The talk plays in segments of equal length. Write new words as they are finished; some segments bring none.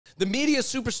The media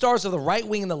superstars of the right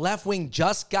wing and the left wing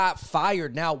just got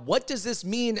fired. Now, what does this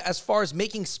mean as far as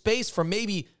making space for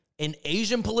maybe an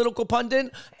Asian political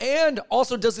pundit? And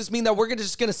also, does this mean that we're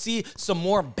just going to see some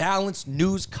more balanced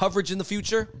news coverage in the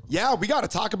future? Yeah, we got to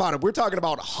talk about it. We're talking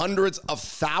about hundreds of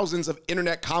thousands of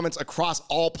internet comments across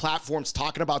all platforms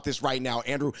talking about this right now,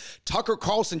 Andrew. Tucker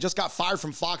Carlson just got fired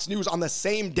from Fox News on the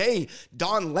same day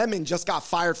Don Lemon just got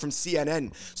fired from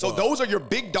CNN. So those are your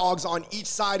big dogs on each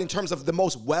side in terms of the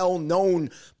most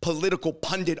well-known political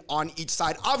pundit on each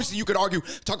side. Obviously, you could argue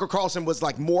Tucker Carlson was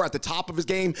like more at the top of his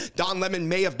game. Don Lemon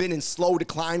may have been in slow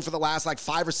decline for the last like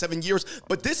 5 or 7 years,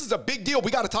 but this is a big deal.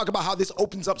 We got to talk about how this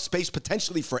opens up space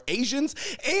potentially for Asians.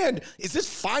 And is this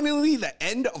finally the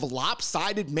end of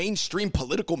lopsided mainstream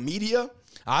political media?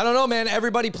 I don't know, man.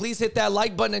 Everybody, please hit that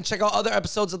like button and check out other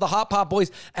episodes of the Hot Pot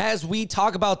Boys as we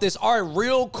talk about this. All right,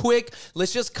 real quick,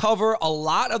 let's just cover a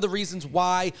lot of the reasons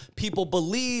why people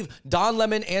believe Don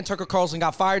Lemon and Tucker Carlson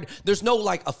got fired. There's no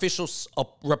like official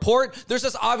report. There's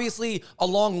just obviously a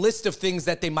long list of things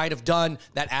that they might have done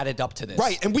that added up to this.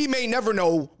 Right, and we may never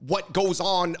know what goes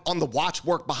on the watch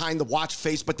work behind the watch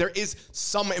face, but there is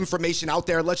some information out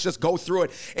there. Let's just go through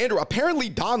it. Andrew, apparently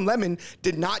Don Lemon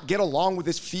did not get along with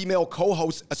his female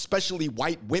co-host, especially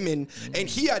white women, and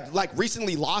he had like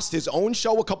recently lost his own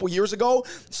show a couple years ago,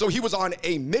 so he was on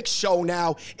a mixed show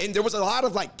now, and there was a lot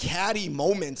of like catty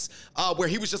moments where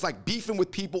he was just like beefing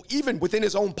with people even within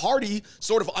his own party,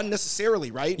 sort of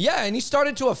unnecessarily, right? Yeah, and he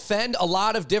started to offend a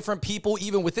lot of different people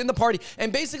even within the party,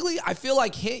 and basically I feel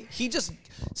like he just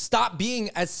stopped being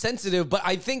as sensitive. But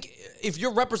I think if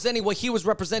you're representing what he was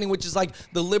representing, which is like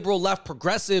the liberal left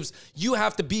progressives, you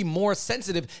have to be more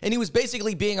sensitive, and he was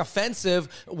basically being offensive,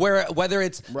 whether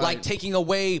it's like taking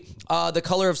away the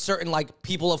color of certain like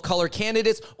people of color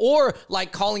candidates, or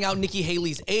like calling out Nikki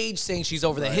Haley's age, saying she's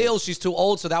over the hill, she's too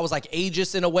old, so that was like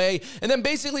ageist in a way. And then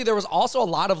basically there was also a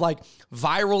lot of like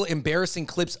viral embarrassing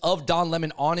clips of Don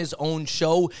Lemon on his own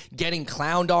show getting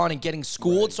clowned on and getting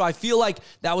schooled. So I feel like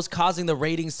that was causing the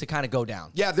ratings to kind of go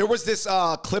down. Yeah, there was this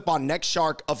clip on Next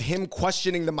Shark of him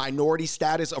questioning the minority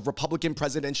status of Republican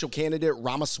presidential candidate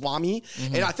Ramaswamy,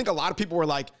 and I think a lot of people were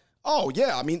like, oh,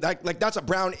 yeah, I mean, that's a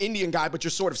brown Indian guy, but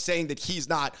you're sort of saying that he's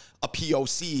not a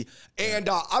POC. And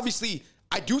obviously,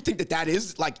 I do think that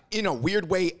is, like, in a weird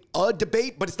way, a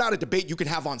debate, but it's not a debate you can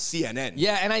have on CNN.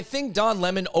 Yeah, and I think Don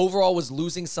Lemon overall was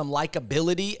losing some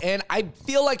likability, and I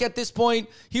feel like at this point,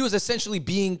 he was essentially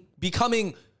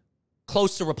becoming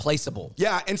close to replaceable.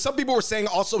 Yeah, and some people were saying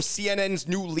also CNN's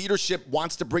new leadership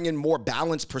wants to bring in more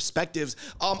balanced perspectives.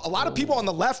 A lot of people on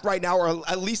the left right now, or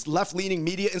at least left-leaning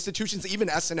media institutions, even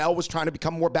SNL was trying to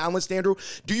become more balanced, Andrew.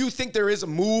 Do you think there is a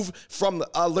move from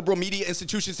liberal media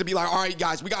institutions to be like, all right,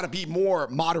 guys, we got to be more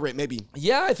moderate, maybe?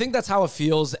 Yeah, I think that's how it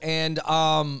feels. And,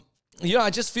 you know,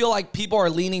 I just feel like people are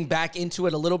leaning back into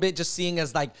it a little bit, just seeing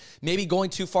as like maybe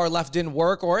going too far left didn't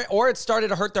work, or it started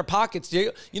to hurt their pockets.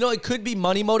 You know, it could be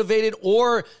money motivated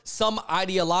or some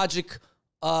ideologic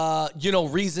you know,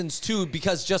 reasons too,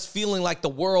 because just feeling like the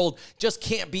world just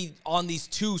can't be on these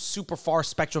two super far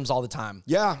spectrums all the time.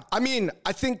 Yeah, I mean,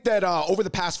 I think that over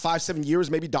the past 5-7 years,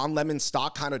 maybe Don Lemon's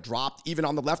stock kind of dropped even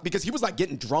on the left, because he was like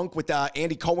getting drunk with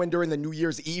Andy Cohen during the New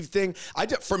Year's Eve thing.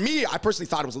 For me, I personally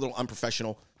thought it was a little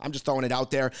unprofessional. I'm just throwing it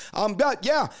out there. But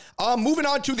yeah, moving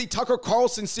on to the Tucker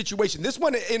Carlson situation. This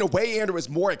one, in a way, Andrew, is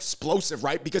more explosive,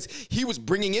 right? Because he was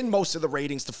bringing in most of the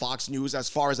ratings to Fox News as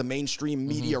far as a mainstream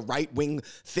media right-wing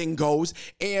thing goes.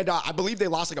 And I believe they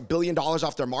lost like $1 billion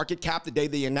off their market cap the day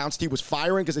they announced he was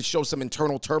firing, because it shows some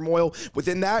internal turmoil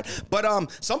within that.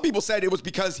 But some people said it was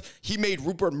because he made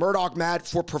Rupert Murdoch mad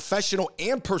for professional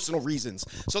and personal reasons.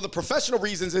 So the professional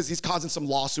reasons is he's causing some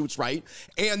lawsuits, right?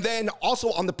 And then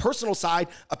also on the personal side,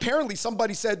 apparently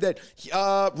somebody said that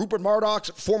Rupert Murdoch's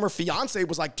former fiance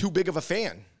was like too big of a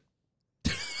fan.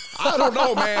 I don't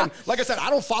know, man. Like I said,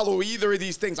 I don't follow either of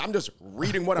these things. I'm just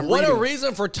reading what I'm reading. What a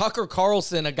reason for Tucker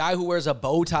Carlson, a guy who wears a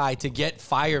bow tie, to get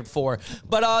fired for.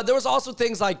 But there was also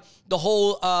things like the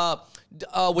whole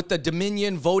with the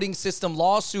Dominion voting system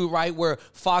lawsuit, right, where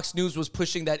Fox News was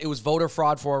pushing that it was voter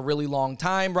fraud for a really long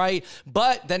time, right?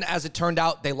 But then as it turned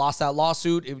out, they lost that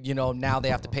lawsuit. You know, now they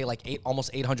have to pay like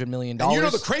almost $800 million. And you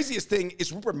know, the craziest thing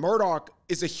is Rupert Murdoch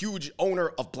is a huge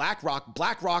owner of BlackRock.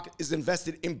 BlackRock is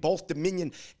invested in both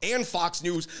Dominion and Fox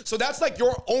News. So that's like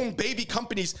your own baby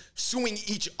companies suing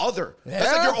each other. Yeah.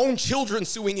 That's like your own children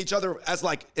suing each other as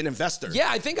like an investor. Yeah,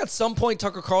 I think at some point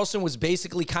Tucker Carlson was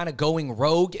basically kind of going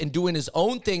rogue and doing his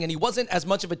own thing, and he wasn't as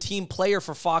much of a team player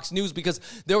for Fox News, because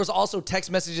there was also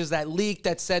text messages that leaked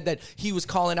that said that he was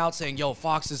calling out saying, yo,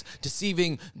 Fox is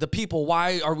deceiving the people.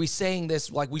 Why are we saying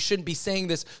this? Like, we shouldn't be saying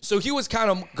this. So he was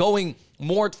kind of going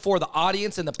more for the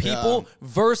audience and the people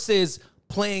versus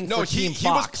playing for Team Fox. He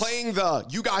was playing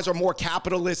you guys are more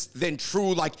capitalist than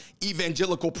true, like,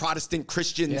 evangelical Protestant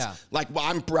Christians, like what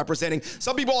I'm representing.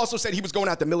 Some people also said he was going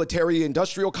at the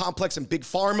military-industrial complex and big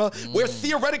pharma, where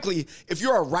theoretically, if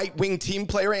you're a right-wing team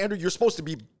player, Andrew, you're supposed to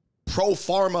be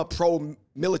pro-pharma,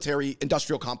 pro-military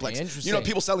industrial complex. You know,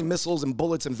 people selling missiles and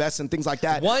bullets and vests and things like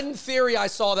that. One theory I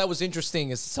saw that was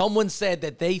interesting is someone said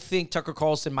that they think Tucker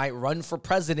Carlson might run for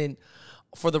president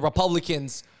for the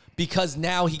Republicans because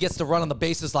now he gets to run on the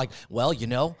basis like, well, you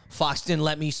know, Fox didn't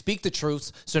let me speak the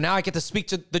truth, so now I get to speak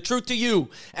to the truth to you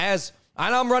as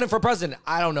I'm running for president.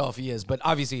 I don't know if he is, but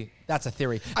obviously that's a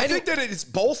theory. I think that it's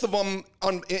both of them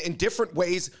in different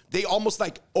ways. They almost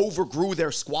like overgrew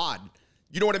their squad.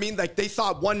 You know what I mean? Like they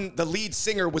thought the lead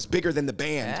singer was bigger than the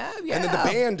band. And then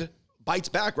the band bites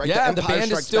back, right? Yeah, the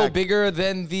band is still bigger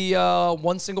than the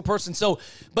one single person. So,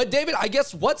 but David, I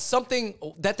guess what's something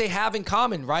that they have in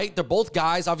common, right? They're both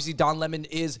guys. Obviously, Don Lemon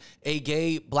is a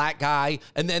gay black guy.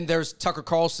 And then there's Tucker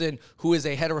Carlson, who is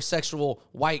a heterosexual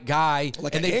white guy.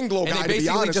 Like an Anglo guy, to be honest. And they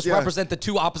basically just represent the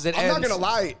two opposite ends. I'm not going to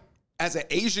lie. As an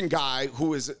Asian guy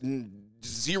who is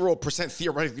 0%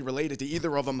 theoretically related to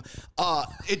either of them,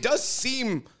 it does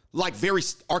seem like very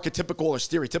archetypical or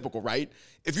stereotypical, right?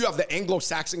 If you have the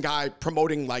Anglo-Saxon guy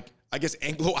promoting, like, I guess,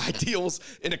 Anglo ideals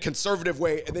in a conservative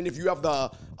way, and then if you have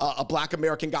a black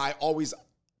American guy always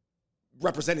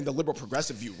representing the liberal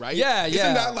progressive view, right? Yeah, yeah.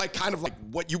 Isn't that like kind of like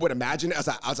what you would imagine as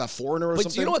a foreigner or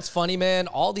something? But you know what's funny, man?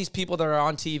 All these people that are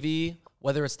on TV,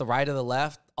 whether it's the right or the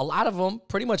left, a lot of them,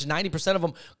 pretty much 90% of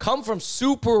them, come from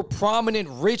super prominent,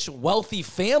 rich, wealthy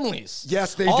families.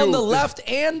 Yes, they do. On the left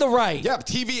and the right. Yeah,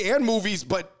 TV and movies,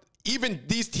 but even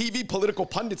these TV political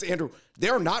pundits, Andrew,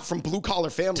 they're not from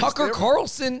blue-collar families. Tucker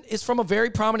Carlson is from a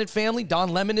very prominent family. Don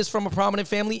Lemon is from a prominent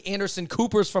family. Anderson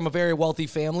Cooper's from a very wealthy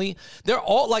family. They're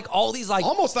all like all these like...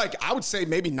 Almost like, I would say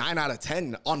maybe 9 out of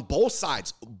 10 on both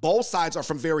sides. Both sides are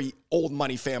from very old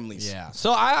money families. Yeah.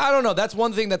 So I don't know. That's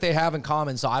one thing that they have in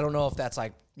common. So I don't know if that's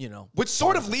like, you know. Which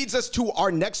sort of leads us to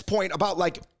our next point about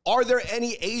like, are there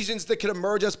any Asians that could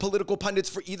emerge as political pundits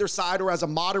for either side or as a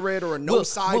moderate or a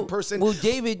no-side person? Well,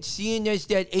 David, seeing as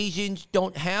that Asians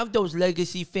don't have those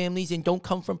legacy families and don't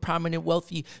come from prominent,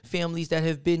 wealthy families that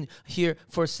have been here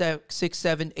for 6,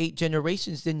 7, 8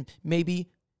 generations, then maybe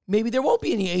there won't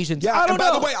be any Asians. Yeah, and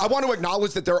by the way, I want to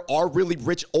acknowledge that there are really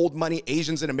rich, old money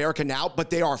Asians in America now, but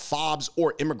they are fobs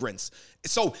or immigrants.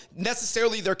 So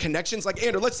necessarily their connections, like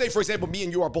Andrew, let's say, for example, me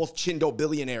and you are both Chindo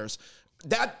billionaires.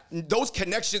 Those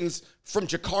connections from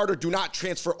Jakarta do not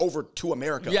transfer over to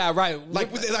America. Yeah, right. Like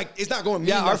it's not going to mean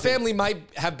Yeah, our nothing. family might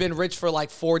have been rich for like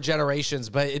 4 generations,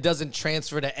 but it doesn't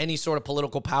transfer to any sort of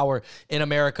political power in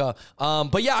America.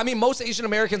 But yeah, I mean, most Asian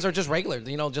Americans are just regular,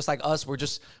 you know, just like us. We're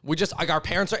just like our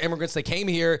parents are immigrants. They came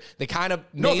here. They kind of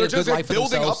made a good life for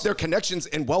themselves. Building up their connections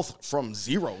and wealth from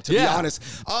zero, to be honest.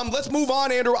 Let's move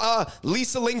on, Andrew.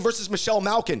 Lisa Ling versus Michelle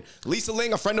Malkin. Lisa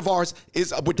Ling, a friend of ours,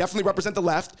 would definitely represent the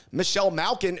left. Michelle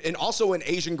Malkin, and also an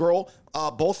Asian girl,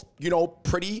 both, you know,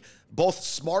 pretty, both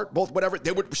smart, both whatever.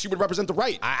 She would represent the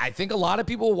right. I think a lot of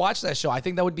people will watch that show. I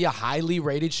think that would be a highly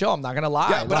rated show. I'm not gonna lie.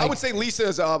 Yeah, but I would say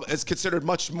Lisa is considered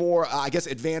much more, I guess,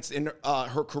 advanced in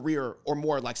her career or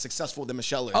more like successful than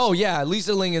Michelle is. Oh yeah,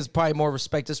 Lisa Ling is probably more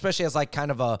respected, especially as like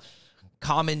kind of a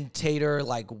commentator,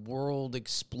 like world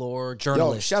explorer,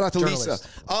 journalist. Yo, shout out to Lisa.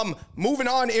 Moving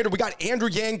on, Andrew, we got Andrew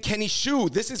Yang, Kenny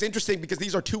Xu. This is interesting because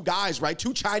these are 2 guys, right?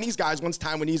 2 Chinese guys. One's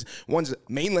Taiwanese, one's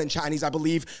mainland Chinese, I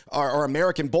believe, or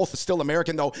American. Both are still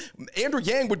American, though. Andrew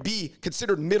Yang would be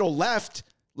considered middle left,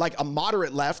 like a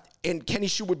moderate left, and Kenny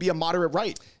Xu would be a moderate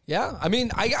right. Yeah, I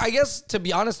mean, I guess, to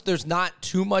be honest, there's not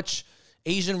too much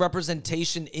Asian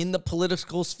representation in the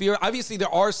political sphere. Obviously,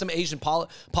 there are some Asian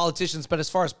politicians, but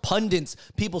as far as pundits,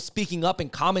 people speaking up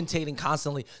and commentating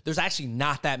constantly, there's actually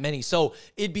not that many. So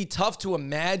it'd be tough to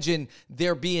imagine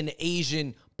there be an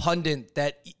Asian pundit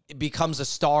that becomes a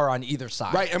star on either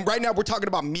side. Right, and right now we're talking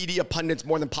about media pundits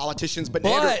more than politicians. But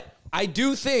I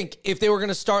do think if they were going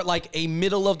to start like a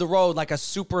middle of the road, like a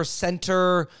super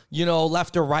center, you know,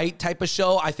 left or right type of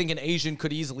show, I think an Asian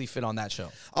could easily fit on that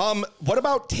show. What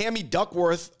about Tammy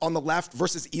Duckworth on the left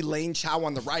versus Elaine Chao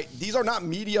on the right? These are not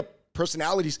media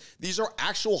personalities. These are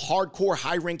actual hardcore,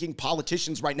 high-ranking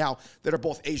politicians right now that are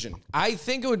both Asian. I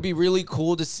think it would be really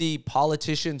cool to see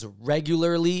politicians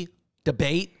regularly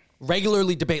debate,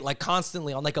 like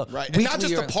constantly on like a right, and not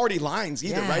just the party lines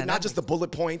either, right? Not just the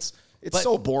bullet points. It's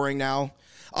so boring now.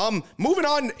 Moving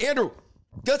on, Andrew,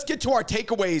 let's get to our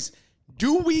takeaways.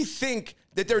 Do we think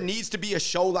that there needs to be a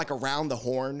show like Around the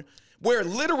Horn where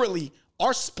literally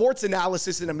our sports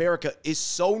analysis in America is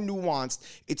so nuanced.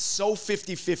 It's so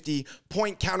 50-50,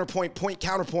 point,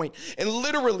 counterpoint. And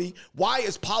literally, why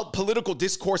is political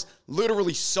discourse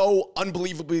literally so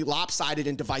unbelievably lopsided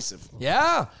and divisive?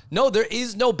 Yeah. No, there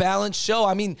is no balanced show.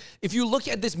 I mean, if you look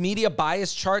at this media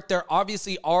bias chart, there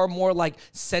obviously are more like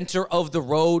center of the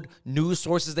road news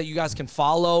sources that you guys can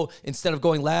follow instead of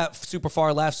going left, super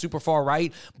far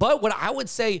right. But what I would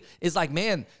say is like,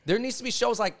 man, there needs to be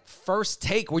shows like First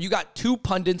Take where you got two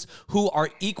pundits who are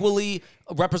equally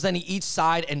representing each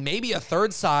side and maybe a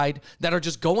third side that are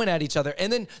just going at each other.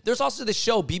 And then there's also this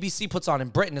show BBC puts on in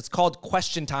Britain. It's called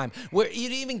Question Time, where it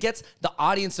even gets the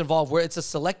audience involved, where it's a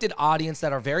selected audience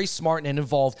that are very smart and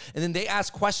involved. And then they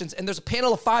ask questions, and there's a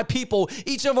panel of 5 people.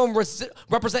 Each of them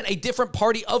represent a different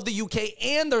party of the UK,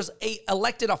 and there's a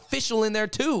elected official in there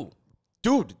too.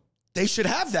 Dude, they should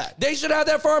have that. They should have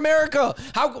that for America.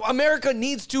 How America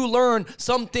needs to learn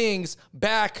some things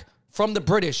back from the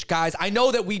British, guys. I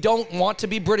know that we don't want to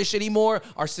be British anymore.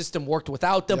 Our system worked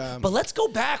without them. But let's go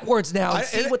backwards now and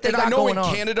see what they got going on. I know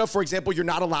in Canada, for example, you're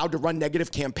not allowed to run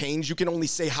negative campaigns. You can only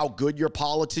say how good your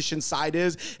politician's side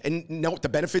is and note the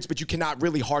benefits, but you cannot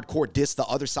really hardcore diss the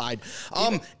other side.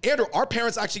 Andrew, our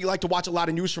parents actually like to watch a lot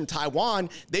of news from Taiwan.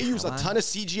 They use a ton of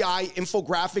CGI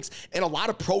infographics and a lot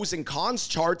of pros and cons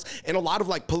charts and a lot of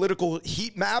like political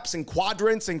heat maps and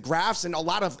quadrants and graphs and a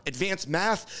lot of advanced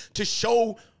math to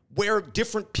show where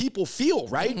different people feel,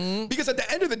 right? Because at the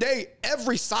end of the day,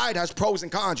 every side has pros and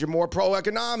cons. You're more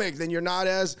pro-economic, then you're not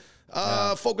as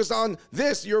focused on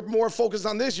this. You're more focused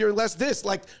on this. You're less this.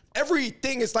 Like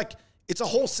everything is like, it's a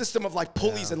whole system of like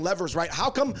pulleys and levers, right? How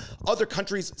come other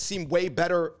countries seem way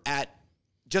better at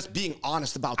just being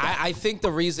honest about that? I think the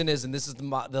reason is, and this is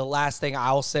the last thing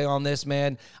I'll say on this,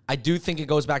 man, I do think it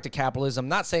goes back to capitalism. I'm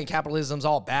not saying capitalism's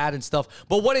all bad and stuff,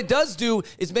 but what it does do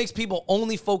is makes people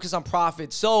only focus on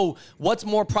profit. So what's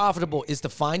more profitable is to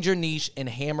find your niche and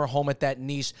hammer home at that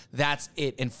niche. That's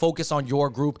it. And focus on your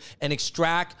group and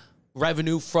extract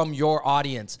revenue from your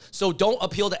audience. So don't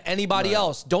appeal to anybody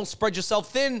else. Don't spread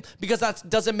yourself thin, because that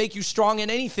doesn't make you strong in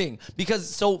anything, because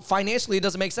so financially it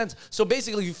doesn't make sense. So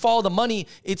basically, if you follow the money,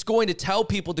 it's going to tell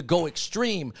people to go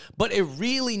extreme, but it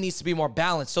really needs to be more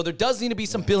balanced. So there does need to be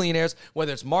some billionaires,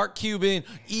 whether it's Mark Cuban,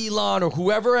 Elon, or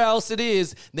whoever else it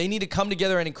is, they need to come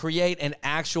together and create an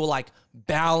actual like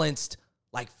balanced,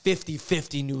 like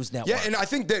 50-50 news network. Yeah, and I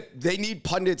think that they need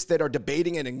pundits that are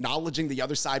debating and acknowledging the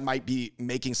other side might be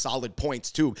making solid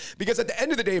points too. Because at the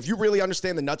end of the day, if you really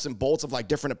understand the nuts and bolts of like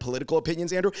different political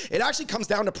opinions, Andrew, it actually comes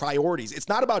down to priorities. It's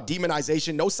not about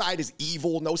demonization. No side is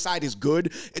evil. No side is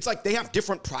good. It's like they have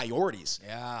different priorities.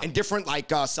 And different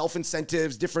like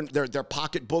self-incentives, different, their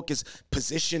pocketbook is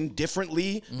positioned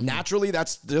differently. Naturally,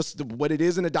 that's just what it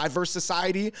is in a diverse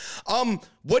society.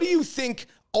 What do you think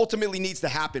ultimately needs to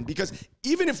happen? Because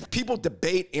even if people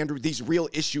debate, Andrew, these real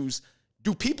issues,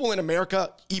 do people in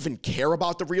America even care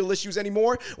about the real issues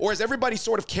anymore? Or is everybody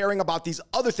sort of caring about these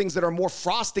other things that are more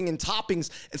frosting and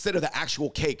toppings instead of the actual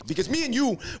cake? Because me and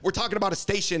you were talking about a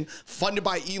station funded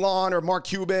by Elon or Mark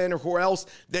Cuban or who else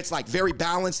that's like very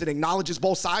balanced and acknowledges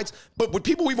both sides. But would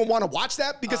people even want to watch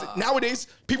that? Because nowadays,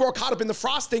 people are caught up in the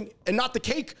frosting and not the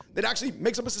cake that actually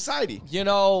makes up a society. You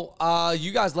know,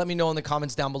 you guys let me know in the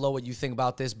comments down below what you think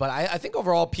about this. But I think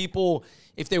overall people,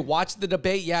 if they watch the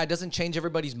debate, yeah, it doesn't change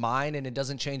everybody's mind and it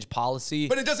doesn't change policy.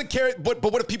 But it doesn't care. But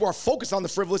what if people are focused on the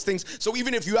frivolous things? So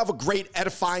even if you have a great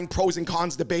edifying pros and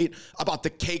cons debate about the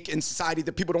cake in society,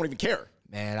 that people don't even care.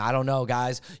 Man, I don't know,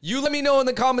 guys. You let me know in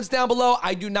the comments down below.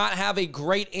 I do not have a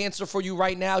great answer for you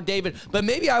right now, David, but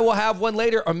maybe I will have one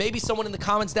later, or maybe someone in the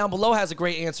comments down below has a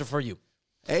great answer for you.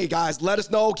 Hey, guys, let us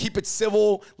know. Keep it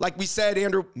civil. Like we said,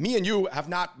 Andrew, me and you have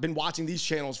not been watching these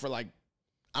channels for like,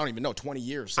 I don't even know, 20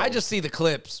 years. So. I just see the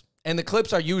clips, and the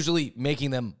clips are usually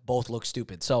making them both look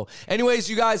stupid. So anyways,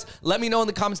 you guys, let me know in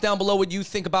the comments down below what you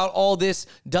think about all this.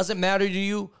 Does it matter to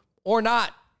you or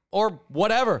not, or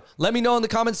whatever? Let me know in the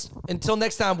comments. Until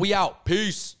next time, we out.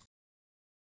 Peace.